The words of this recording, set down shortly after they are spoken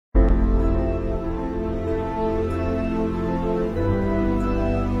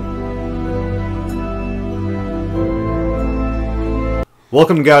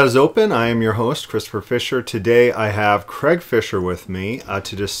Welcome to God is Open. I am your host, Christopher Fisher. Today I have Craig Fisher with me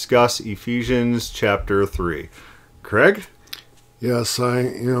to discuss Ephesians chapter 3. Craig? Yes, I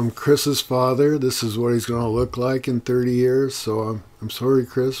am Chris's father. This is what he's going to look like in 30 years. So I'm sorry,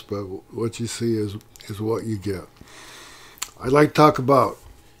 Chris, but what you see is what you get. I'd like to talk about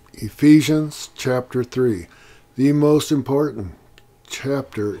Ephesians chapter 3, the most important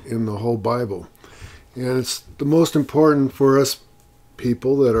chapter in the whole Bible. And it's the most important for us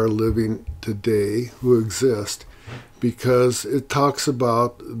people that are living today who exist because it talks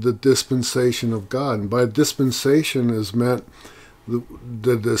about the dispensation of God. And by dispensation is meant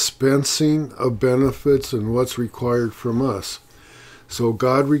the dispensing of benefits and what's required from us. So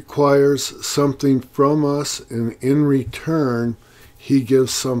God requires something from us, and in return, He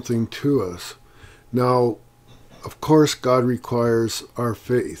gives something to us. Now, of course, God requires our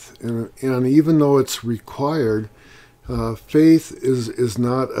faith. And even though it's required, faith is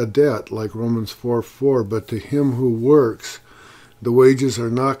not a debt like Romans 4:4, but to him who works, the wages are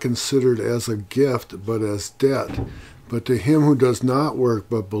not considered as a gift, but as debt. But to him who does not work,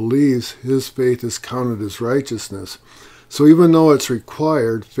 but believes, his faith is counted as righteousness. So even though it's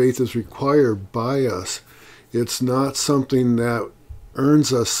required, faith is required by us. It's not something that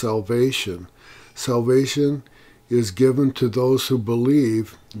earns us salvation. Salvation is given to those who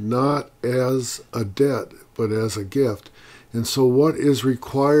believe, not as a debt, but as a gift. And so what is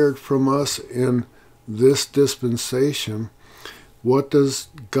required from us in this dispensation? What does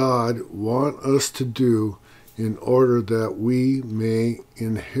God want us to do in order that we may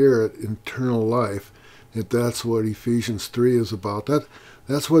inherit eternal life? If that's what Ephesians 3 is about.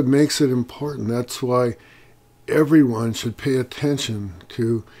 That's what makes it important. That's why everyone should pay attention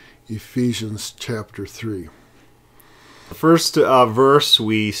to Ephesians chapter 3. The first verse,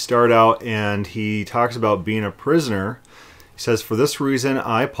 we start out and he talks about being a prisoner. He says, "For this reason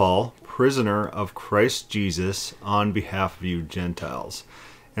I, Paul, prisoner of Christ Jesus, on behalf of you Gentiles."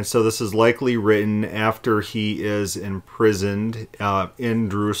 And so this is likely written after he is imprisoned in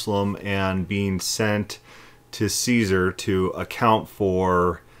Jerusalem and being sent to Caesar to account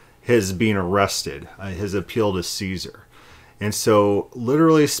for his being arrested, his appeal to Caesar. And so,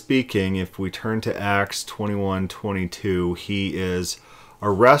 literally speaking, if we turn to Acts 21:22, he is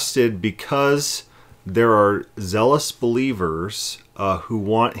arrested because there are zealous believers who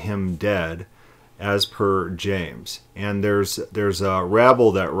want him dead, as per James. And there's a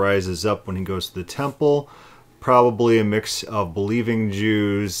rabble that rises up when he goes to the temple, probably a mix of believing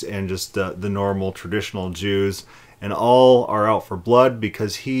Jews and just the normal traditional Jews, and all are out for blood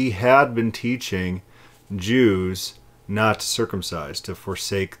because he had been teaching Jews not to circumcise, to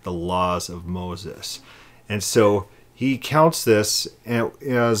forsake the laws of Moses. And so he counts this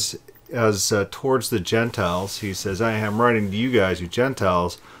as towards the Gentiles. He says, I am writing to you guys, you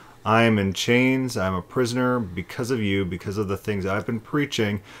Gentiles. I am in chains. I'm a prisoner because of you, because of the things I've been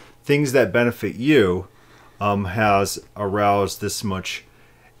preaching. Things that benefit you has aroused this much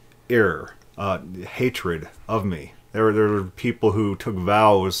error, hatred of me. There were people who took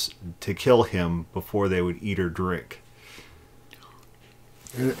vows to kill him before they would eat or drink.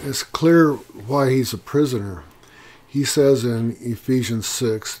 And it's clear why he's a prisoner. He says in Ephesians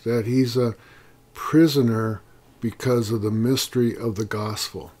 6 that he's a prisoner because of the mystery of the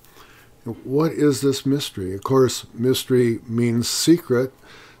gospel. What is this mystery? Of course, mystery means secret,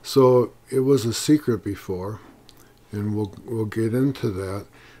 so it was a secret before, and we'll get into that.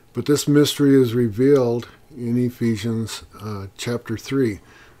 But this mystery is revealed in Ephesians chapter 3,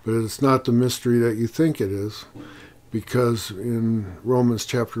 but it's not the mystery that you think it is, because in Romans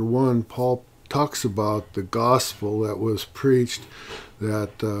chapter 1, Paul talks about the gospel that was preached,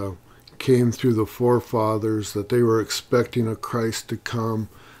 that came through the forefathers, that they were expecting a Christ to come.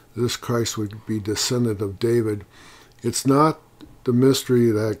 This Christ would be descendant of David. It's not the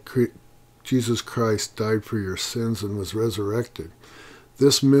mystery that Jesus Christ died for your sins and was resurrected.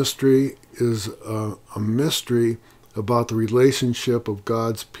 This mystery is a mystery about the relationship of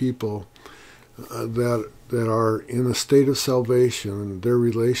God's people that are in a state of salvation, and their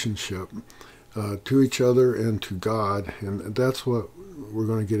relationship to each other and to God. And that's what we're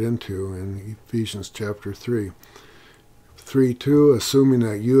going to get into in Ephesians chapter 3. 3:2, assuming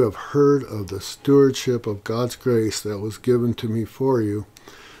that you have heard of the stewardship of God's grace that was given to me for you.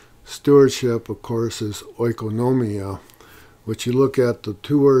 Stewardship, of course, is oikonomia, which you look at the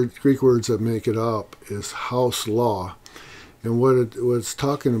Greek words that make it up is house law. And what it's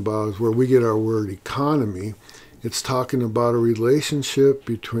talking about is where we get our word economy. It's talking about a relationship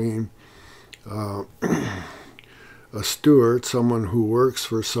between a steward, someone who works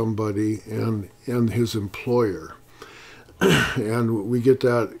for somebody, and his employer. And we get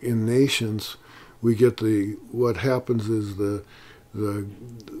that in nations. We get what happens is the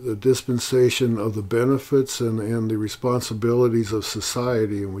dispensation of the benefits and the responsibilities of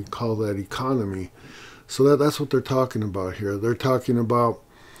society, and we call that economy. So that's what they're talking about here. They're talking about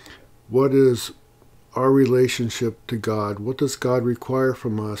what is our relationship to God, what does God require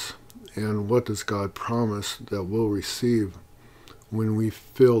from us, and what does God promise that we'll receive when we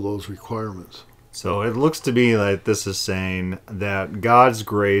fill those requirements. So it looks to me like this is saying that God's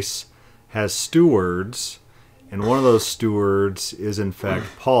grace has stewards, and one of those stewards is in fact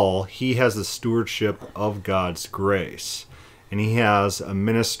Paul. He has the stewardship of God's grace, and he has a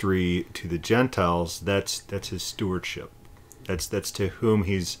ministry to the Gentiles. That's his stewardship. That's to whom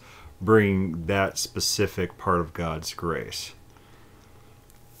he's bringing that specific part of God's grace.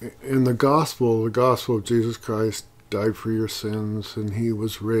 In the gospel of Jesus Christ died for your sins, and he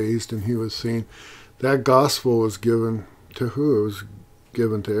was raised, and he was seen. That gospel was given to who? It was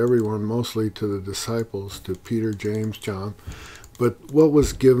given to everyone, mostly to the disciples, to Peter, James, John. But what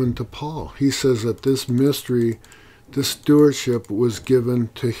was given to Paul? He says that this mystery, this stewardship was given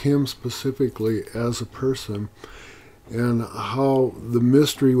to him specifically as a person, and how the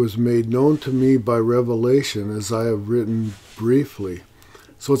mystery was made known to me by revelation, as I have written briefly.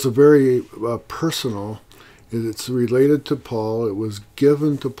 So it's a very personal. It's related to Paul. It was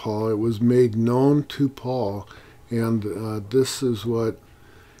given to Paul. It was made known to Paul. And this is what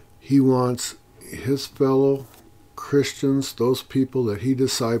he wants his fellow Christians, those people that he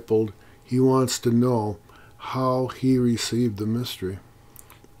discipled, he wants to know how he received the mystery.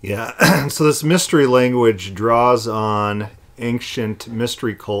 Yeah, so this mystery language draws on ancient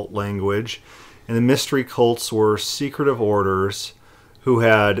mystery cult language. And the mystery cults were secretive orders who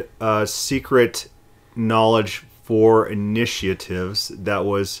had secret knowledge for initiatives that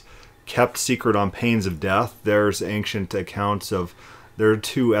was kept secret on pains of death. There's ancient accounts of there are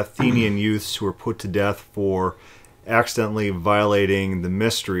 2 Athenian youths who were put to death for accidentally violating the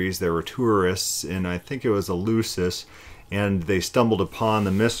mysteries. They were tourists, and I think it was Eleusis, and they stumbled upon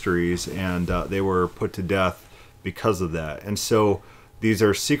the mysteries, and they were put to death because of that. And so these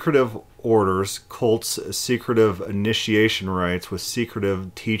are secretive orders, cults, secretive initiation rites with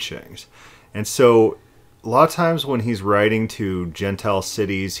secretive teachings. And so a lot of times when he's writing to Gentile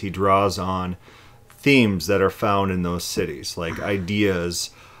cities, he draws on themes that are found in those cities, like ideas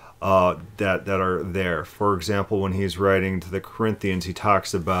that are there. For example, when he's writing to the Corinthians, he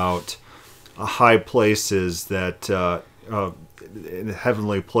talks about high places that in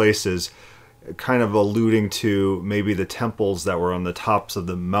heavenly places, kind of alluding to maybe the temples that were on the tops of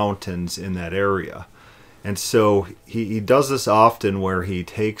the mountains in that area. And so he does this often where he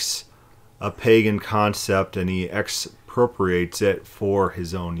takes a pagan concept and he expropriates it for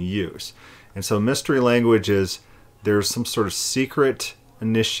his own use. And so mystery language is there's some sort of secret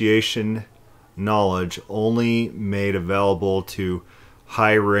initiation knowledge only made available to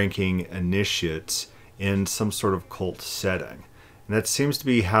high-ranking initiates in some sort of cult setting. And that seems to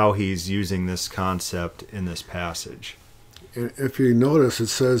be how he's using this concept in this passage. If you notice, it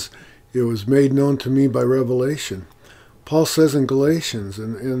says, it was made known to me by revelation. Paul says in Galatians,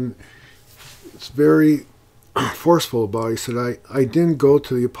 and it's very forceful about it. He said, I didn't go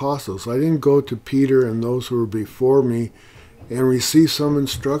to the apostles. I didn't go to Peter and those who were before me and receive some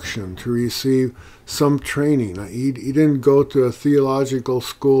instruction, to receive some training. He didn't go to a theological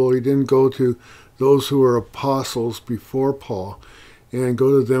school. He didn't go to those who were apostles before Paul and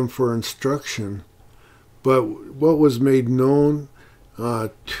go to them for instruction. But what was made known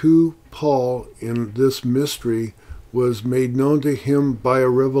to Paul in this mystery was made known to him by a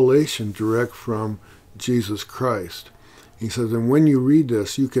revelation direct from Jesus Christ. He says, and when you read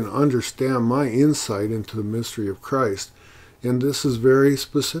this, you can understand my insight into the mystery of Christ. And this is very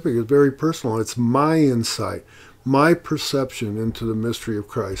specific. It's very personal. It's my insight, my perception into the mystery of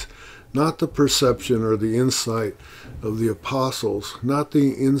Christ. Not the perception or the insight of the apostles, not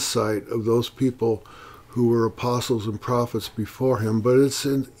the insight of those people who were apostles and prophets before him, but it's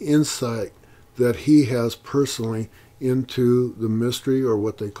an insight that he has personally into the mystery, or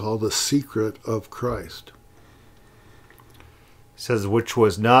what they call the secret of Christ. It says, which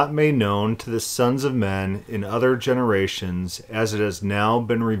was not made known to the sons of men in other generations, as it has now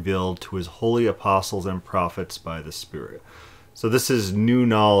been revealed to his holy apostles and prophets by the Spirit. So this is new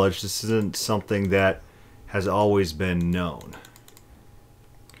knowledge. This isn't something that has always been known.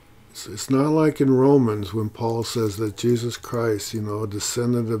 It's not like in Romans when Paul says that Jesus Christ, a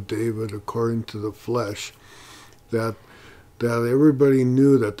descendant of David according to the flesh, that everybody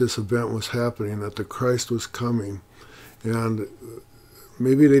knew that this event was happening, that the Christ was coming. And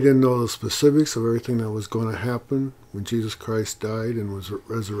maybe they didn't know the specifics of everything that was going to happen when Jesus Christ died and was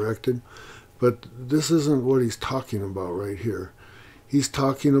resurrected. But this isn't what he's talking about right here. He's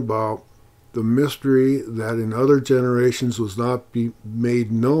talking about the mystery that in other generations was not be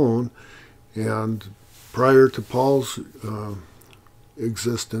made known, and prior to Paul's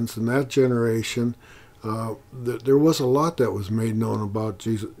existence in that generation, there was a lot that was made known about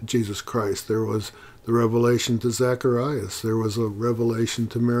Jesus Christ. There was the revelation to Zacharias. There was a revelation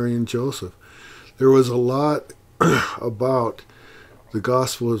to Mary and Joseph. There was a lot about the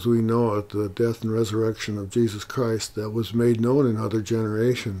gospel as we know it, the death and resurrection of Jesus Christ, that was made known in other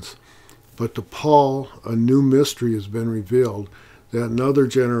generations. But to Paul, a new mystery has been revealed that in other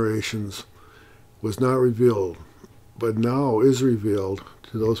generations was not revealed, but now is revealed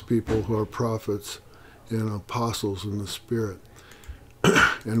to those people who are prophets and apostles in the Spirit.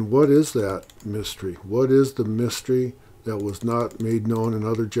 And what is that mystery? What is the mystery that was not made known in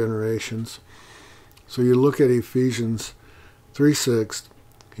other generations? So you look at Ephesians 3:6,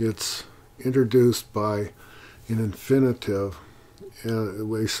 it's introduced by an infinitive,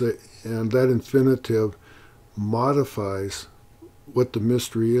 and that infinitive modifies what the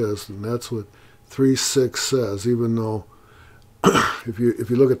mystery is, and that's what 3:6 says, even though if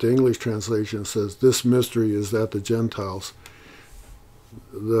you look at the English translation, it says, this mystery is that the Gentiles.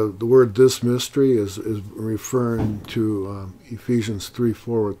 The word this mystery is referring to Ephesians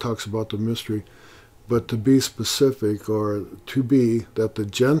 3:4, where it talks about the mystery. But to be specific, or to be that the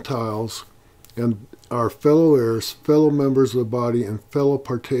Gentiles and our fellow heirs, fellow members of the body, and fellow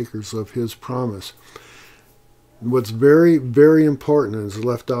partakers of his promise. What's very, very important and is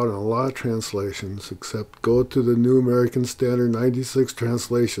left out in a lot of translations, except go to the New American Standard 96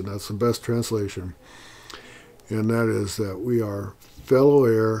 translation. That's the best translation. And that is that we are fellow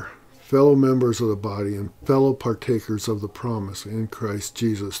heir, fellow members of the body, and fellow partakers of the promise in Christ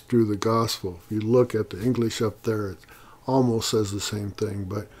Jesus through the gospel. If you look at the English up there, it almost says the same thing,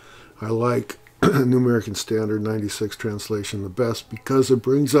 but I like New American Standard 96 translation the best because it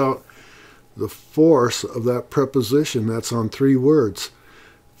brings out the force of that preposition that's on three words.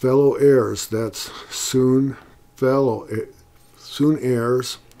 Fellow heirs, that's soon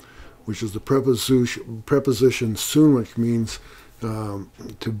heirs, which is the preposition soon, which means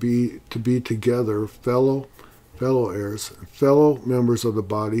to be together, fellow heirs, fellow members of the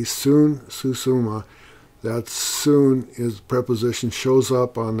body, soon, susuma, that soon is preposition, shows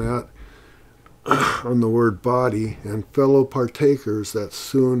up on that, on the word body, and fellow partakers, that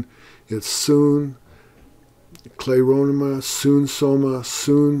soon, it's soon, kleronima, soon soma,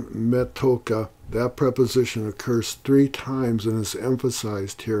 soon metoka. That preposition occurs 3 times and is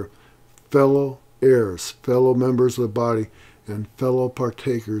emphasized here. Fellow heirs, fellow members of the body, and fellow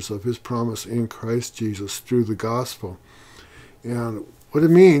partakers of his promise in Christ Jesus through the gospel. And what it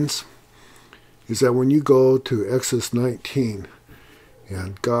means is that when you go to Exodus 19,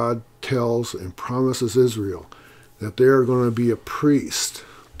 and God tells and promises Israel that they are going to be a priest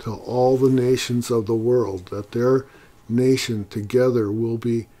to all the nations of the world, that their nation together will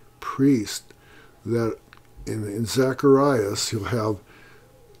be priests, that in Zacharias you'll have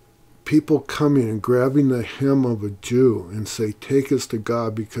people coming and grabbing the hem of a Jew and say, take us to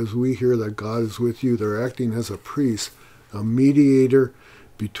God because we hear that God is with you. They're acting as a priest, a mediator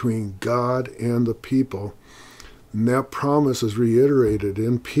between God and the people. And that promise is reiterated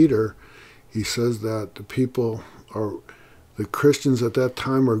in Peter. He says that the people are, the Christians at that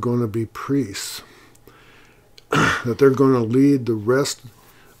time are going to be priests, that they're going to lead the rest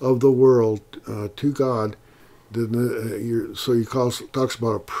of the world to God. So he talks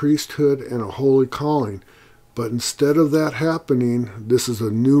about a priesthood and a holy calling. But instead of that happening, this is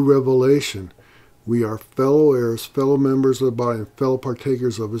a new revelation. We are fellow heirs, fellow members of the body, and fellow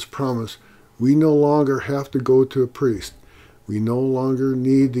partakers of his promise. We no longer have to go to a priest. We no longer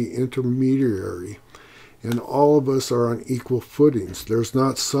need the intermediary. And all of us are on equal footings. There's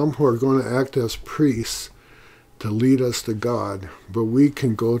not some who are going to act as priests to lead us to God, but we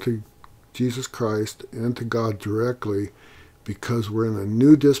can go to Jesus Christ and to God directly because we're in a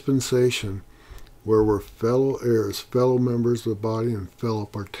new dispensation where we're fellow heirs, fellow members of the body, and fellow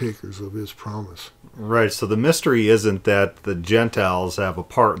partakers of his promise. Right, so the mystery isn't that the Gentiles have a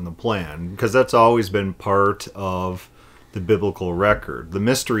part in the plan, because that's always been part of the biblical record. The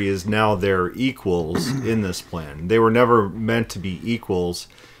mystery is now they're equals in this plan. They were never meant to be equals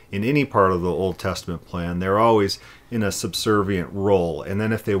in any part of the Old Testament plan. They're always in a subservient role. And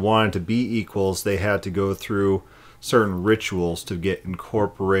then if they wanted to be equals, they had to go through certain rituals to get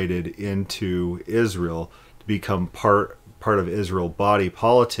incorporated into Israel, to become part of Israel body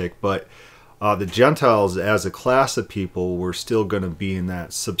politic. But The Gentiles, as a class of people, were still going to be in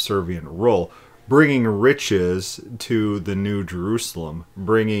that subservient role, bringing riches to the New Jerusalem,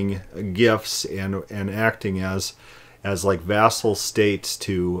 bringing gifts and acting as like vassal states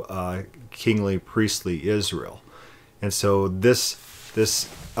to kingly, priestly Israel. And so this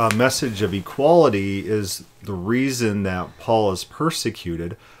message of equality is the reason that Paul is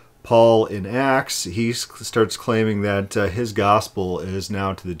persecuted. Paul in Acts, he starts claiming that his gospel is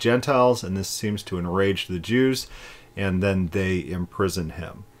now to the Gentiles, and this seems to enrage the Jews, and then they imprison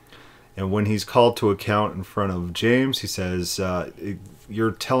him. And when he's called to account in front of James, he says,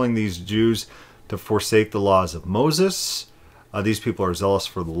 you're telling these Jews to forsake the laws of Moses. These people are zealous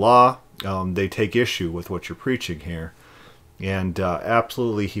for the law. They take issue with what you're preaching here. And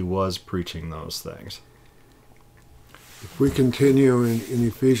absolutely he was preaching those things. If we continue in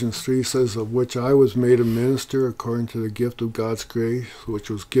Ephesians 3, it says, of which I was made a minister according to the gift of God's grace, which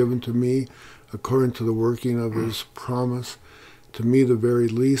was given to me according to the working of his promise. To me, the very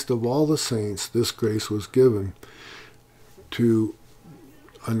least of all the saints, this grace was given to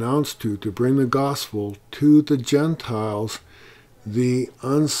announce to bring the gospel to the Gentiles, the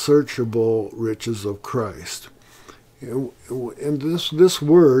unsearchable riches of Christ. And this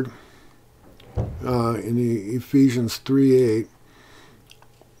word in Ephesians 3:8,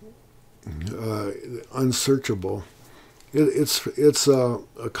 unsearchable, it's a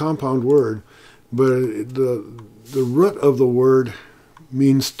compound word, but the root of the word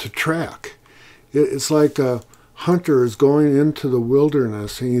means to track. It's like a hunter is going into the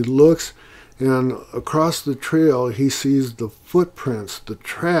wilderness and he looks, and across the trail he sees the footprints, the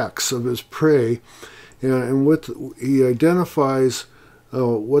tracks of his prey, and he identifies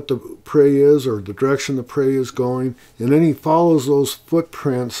what the prey is or the direction the prey is going, and then he follows those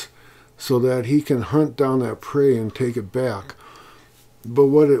footprints so that he can hunt down that prey and take it back.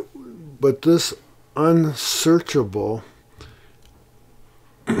 But this unsearchable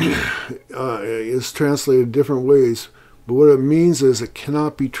is translated different ways, but what it means is it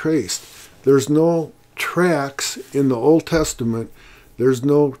cannot be traced. There's no tracks in the Old Testament. There's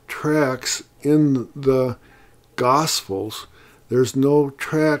no tracks in the Gospels. There's no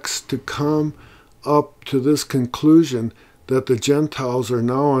tracks to come up to this conclusion that the Gentiles are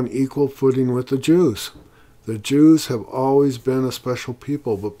now on equal footing with the Jews. The Jews have always been a special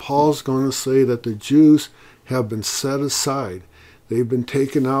people, but Paul's going to say that the Jews have been set aside. They've been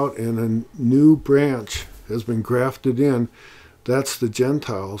taken out and a new branch has been grafted in. That's the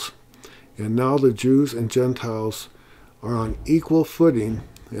Gentiles. And now the Jews and Gentiles are on equal footing,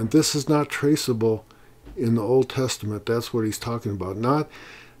 and this is not traceable in the Old Testament. That's what he's talking about. Not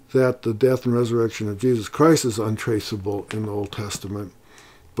that the death and resurrection of Jesus Christ is untraceable in the Old Testament,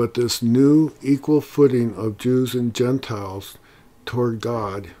 but this new equal footing of Jews and Gentiles toward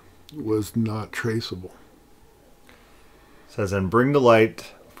God was not traceable. It says, and bring to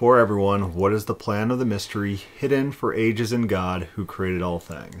light for everyone what is the plan of the mystery hidden for ages in God who created all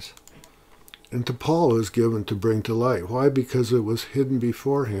things. And to Paul is given to bring to light. Why? Because it was hidden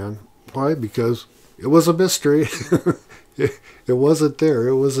beforehand. Why? Because it was a mystery. It wasn't there.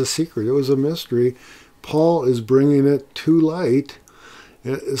 It was a secret. It was a mystery. Paul is bringing it to light.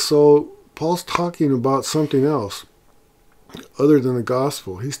 So Paul's talking about something else other than the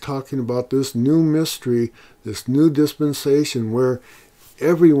gospel. He's talking about this new mystery, this new dispensation where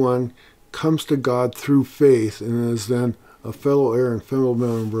everyone comes to God through faith and is then a fellow heir and fellow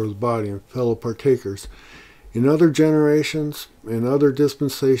member of the body and fellow partakers. In other generations, in other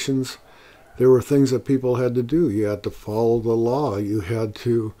dispensations, there were things that people had to do. You had to follow the law. You had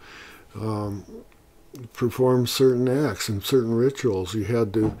to perform certain acts and certain rituals. You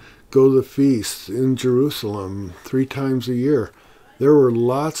had to go to the feasts in Jerusalem 3 times a year. There were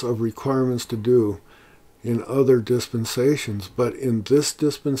lots of requirements to do in other dispensations, but in this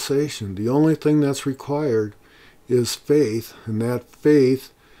dispensation, the only thing that's required is faith, and that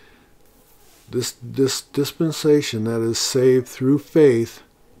faith, this dispensation that is saved through faith,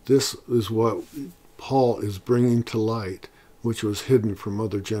 this is what Paul is bringing to light, which was hidden from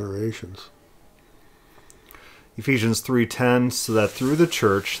other generations. Ephesians 3:10, so that through the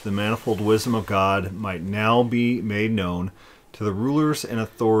church the manifold wisdom of God might now be made known to the rulers and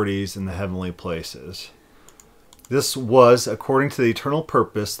authorities in the heavenly places. This was according to the eternal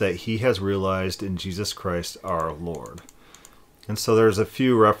purpose that he has realized in Jesus Christ our Lord. And so there's a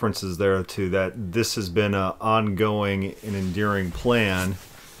few references there to that this has been an ongoing and enduring plan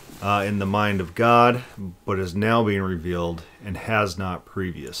in the mind of God, but is now being revealed and has not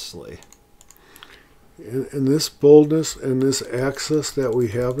previously. And this boldness and this access that we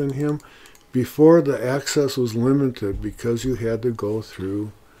have in him, before the access was limited because you had to go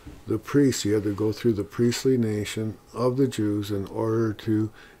through the priests. You had to go through the priestly nation of the Jews in order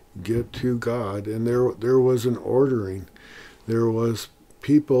to get to God. And there was an ordering. There was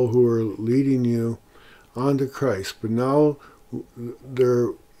people who were leading you onto Christ. But now there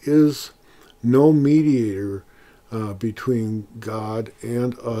is no mediator between God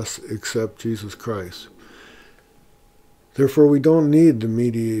and us except Jesus Christ. Therefore, we don't need the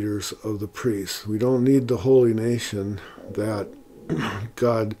mediators of the priests. We don't need the holy nation that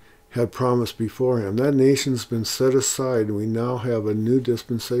God had promised before him. That nation's been set aside, and we now have a new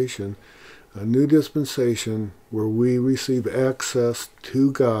dispensation where we receive access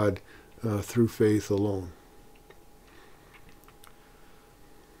to God through faith alone.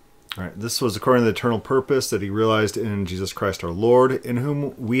 All right, this was according to the eternal purpose that he realized in Jesus Christ our Lord, in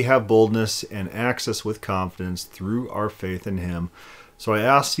whom we have boldness and access with confidence through our faith in him. So I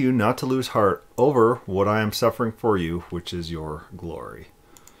ask you not to lose heart over what I am suffering for you, which is your glory.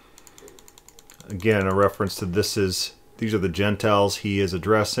 Again, a reference to these are the Gentiles he is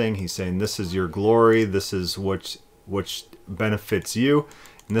addressing. He's saying this is your glory, this is which benefits you,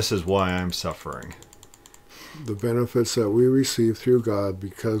 and this is why I'm suffering. The benefits that we receive through God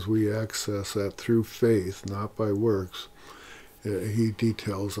because we access that through faith, not by works. He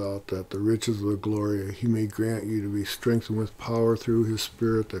details out that the riches of the glory, he may grant you to be strengthened with power through his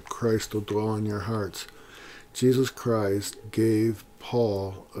Spirit, that Christ will dwell in your hearts. Jesus Christ gave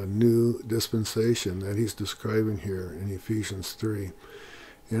Paul a new dispensation that he's describing here in Ephesians 3.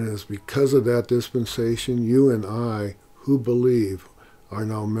 And it's because of that dispensation, you and I, who believe, are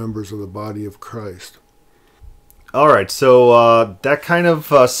now members of the body of Christ. All right, so that kind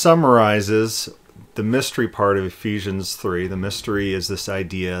of summarizes the mystery part of Ephesians 3. The mystery is this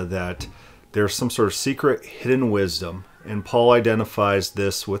idea that there's some sort of secret hidden wisdom, and Paul identifies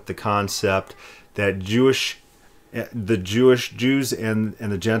this with the concept that Jews and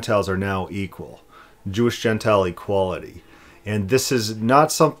the Gentiles are now equal, Jewish-Gentile equality. And this is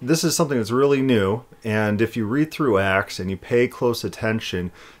something that's really new. And if you read through Acts and you pay close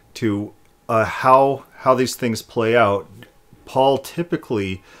attention to how these things play out, Paul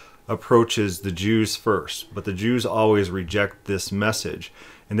typically approaches the Jews first, but the Jews always reject this message,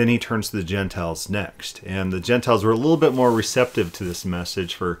 and then he turns to the Gentiles next. And the Gentiles were a little bit more receptive to this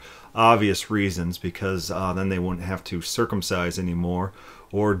message for obvious reasons, because then they wouldn't have to circumcise anymore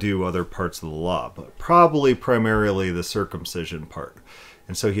or do other parts of the law, but probably primarily the circumcision part.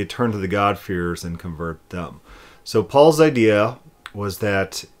 And so he turned to the God-fearers and convert them. So Paul's idea was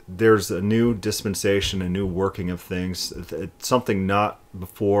that there's a new dispensation, a new working of things, something not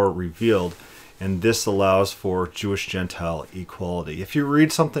before revealed, and this allows for Jewish-Gentile equality. If you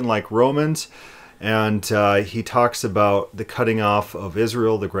read something like Romans, and he talks about the cutting off of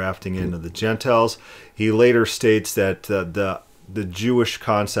Israel, the grafting in of the Gentiles, he later states that the Jewish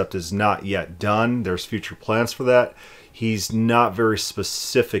concept is not yet done. There's future plans for that. He's not very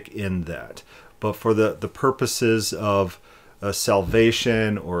specific in that. But for the purposes of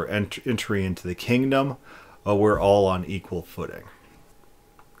salvation or entry into the kingdom, we're all on equal footing.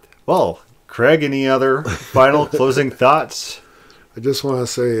 Well, Craig, any other final closing thoughts? I just want to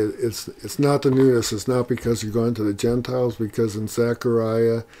say it's not the newness. It's not because you're going to the Gentiles, because in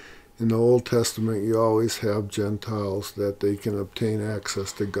Zechariah, in the Old Testament, you always have Gentiles that they can obtain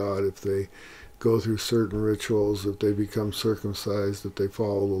access to God if they go through certain rituals, if they become circumcised, if they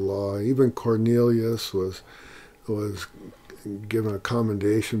follow the law. Even Cornelius was given a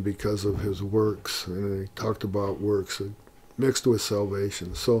commendation because of his works, and he talked about works mixed with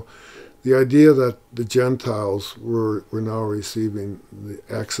salvation. So the idea that the Gentiles were now receiving the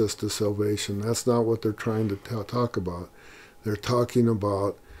access to salvation, that's not what they're trying to talk about. They're talking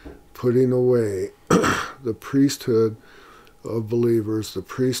about putting away the priesthood of believers, the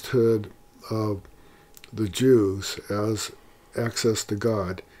priesthood of the Jews as access to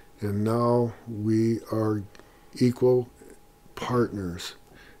God, and now we are equal partners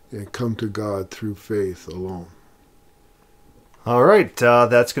and come to God through faith alone. All right,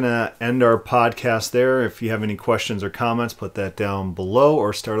 that's going to end our podcast there. If you have any questions or comments, put that down below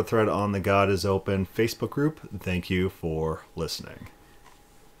or start a thread on the God is Open Facebook group. Thank you for listening.